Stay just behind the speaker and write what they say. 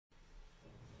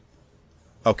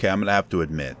Okay, I'm gonna have to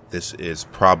admit, this is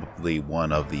probably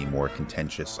one of the more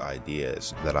contentious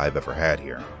ideas that I've ever had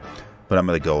here, but I'm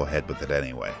gonna go ahead with it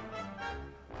anyway.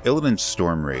 Illidan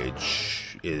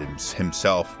Stormrage is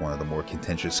himself one of the more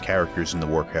contentious characters in the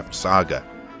Warcraft saga.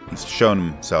 He's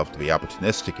shown himself to be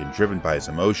opportunistic and driven by his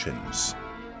emotions.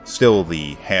 Still,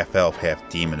 the half-elf,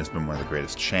 half-demon has been one of the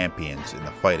greatest champions in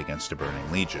the fight against the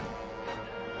Burning Legion.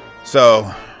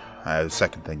 So, I have a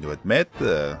second thing to admit,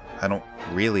 I don't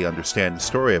really understand the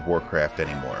story of Warcraft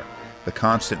anymore. The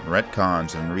constant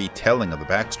retcons and retelling of the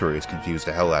backstory has confused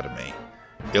the hell out of me.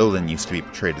 Illidan used to be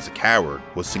portrayed as a coward,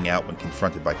 wussing out when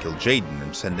confronted by Kil'jaeden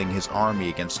and sending his army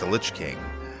against the Lich King.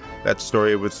 That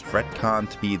story was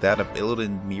retconned to be that of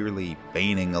Illidan merely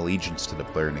feigning allegiance to the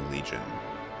Burning Legion,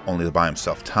 only to buy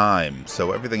himself time,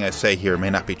 so everything I say here may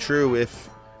not be true if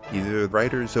either the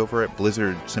writers over at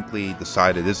Blizzard simply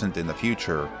decide it isn't in the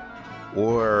future,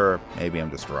 or maybe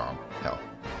I'm just wrong. Hell.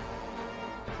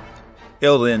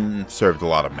 Illidan served a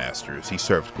lot of masters. He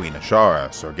served Queen Azshara,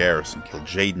 Sargeras, and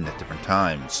Kil'jaeden at different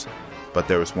times, but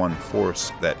there was one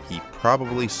force that he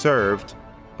probably served,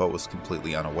 but was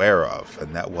completely unaware of,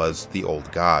 and that was the Old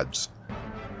Gods.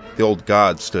 The Old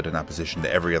Gods stood in opposition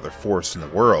to every other force in the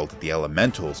world. The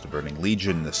Elementals, the Burning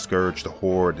Legion, the Scourge, the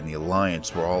Horde, and the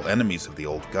Alliance were all enemies of the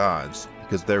Old Gods,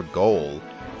 because their goal,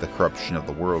 the corruption of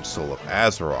the world soul of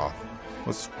Azeroth,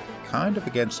 was kind of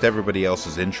against everybody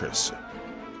else's interests.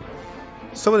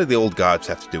 So what did the Old Gods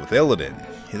have to do with Illidan?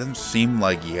 It doesn't seem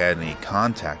like he had any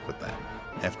contact with them.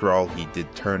 After all, he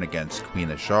did turn against Queen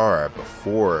Azshara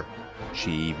before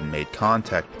she even made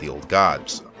contact with the Old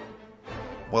Gods.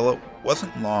 Well, it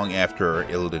wasn't long after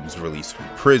Illidan's release from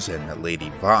prison that Lady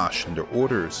Vashj, under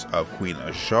orders of Queen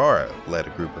Azshara, led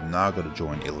a group of Naga to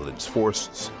join Illidan's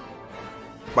forces.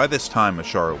 By this time,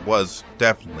 Azshara was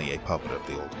definitely a puppet of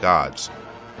the Old Gods.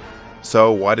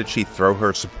 So why did she throw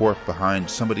her support behind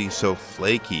somebody so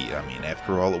flaky? I mean,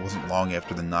 after all, it wasn't long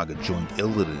after the Naga joined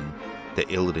Illidan that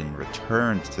Illidan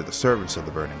returned to the service of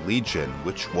the Burning Legion,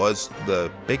 which was the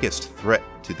biggest threat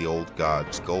to the Old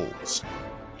Gods' goals.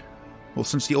 Well,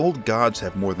 since the Old Gods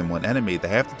have more than one enemy, they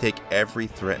have to take every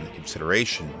threat into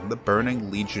consideration. The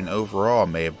Burning Legion overall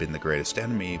may have been the greatest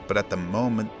enemy, but at the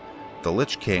moment, the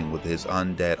Lich King with his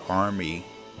undead army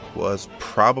was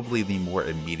probably the more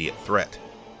immediate threat.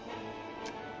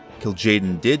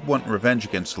 Kil'jaeden did want revenge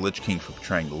against the Lich King for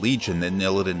betraying the Legion, and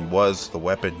Illidan was the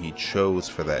weapon he chose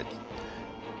for that.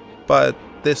 But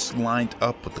this lined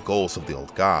up with the goals of the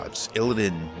Old Gods.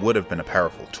 Illidan would have been a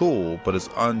powerful tool, but his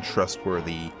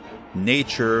untrustworthy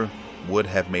nature would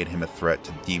have made him a threat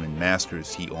to demon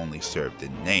masters he only served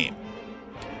in name.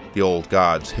 The Old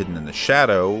Gods hidden in the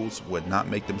shadows would not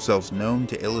make themselves known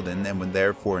to Illidan and would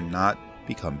therefore not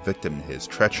become victim to his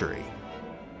treachery.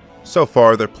 So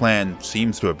far, their plan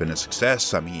seems to have been a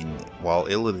success. I mean, while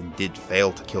Illidan did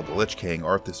fail to kill the Lich King,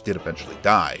 Arthas did eventually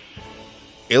die.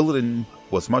 Illidan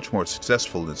was much more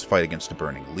successful in his fight against the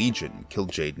Burning Legion.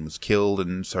 Kil'jaeden was killed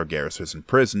and Sargeras was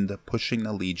imprisoned, pushing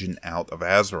the Legion out of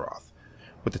Azeroth.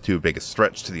 With the two biggest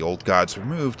threats to the Old Gods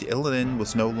removed, Illidan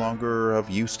was no longer of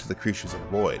use to the creatures of the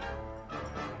Void.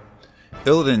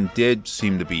 Illidan did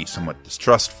seem to be somewhat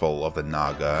distrustful of the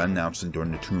Naga, announcing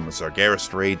during the Tomb of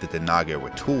Sargeras raid that the Naga were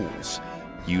tools,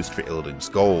 used for Illidan's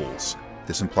goals.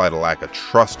 This implied a lack of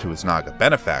trust to his Naga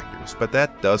benefactors, but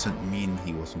that doesn't mean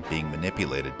he wasn't being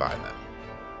manipulated by them.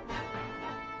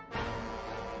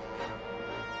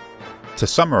 To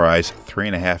summarize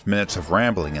 3.5 minutes of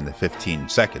rambling into 15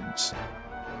 seconds.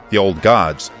 The Old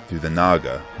Gods, through the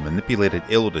Naga, manipulated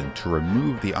Illidan to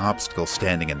remove the obstacle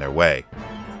standing in their way.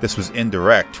 This was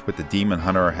indirect, with the Demon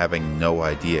Hunter having no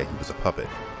idea he was a puppet.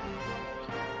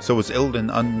 So was Illidan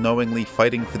unknowingly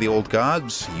fighting for the Old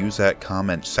Gods? Use that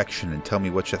comment section and tell me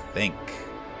what you think.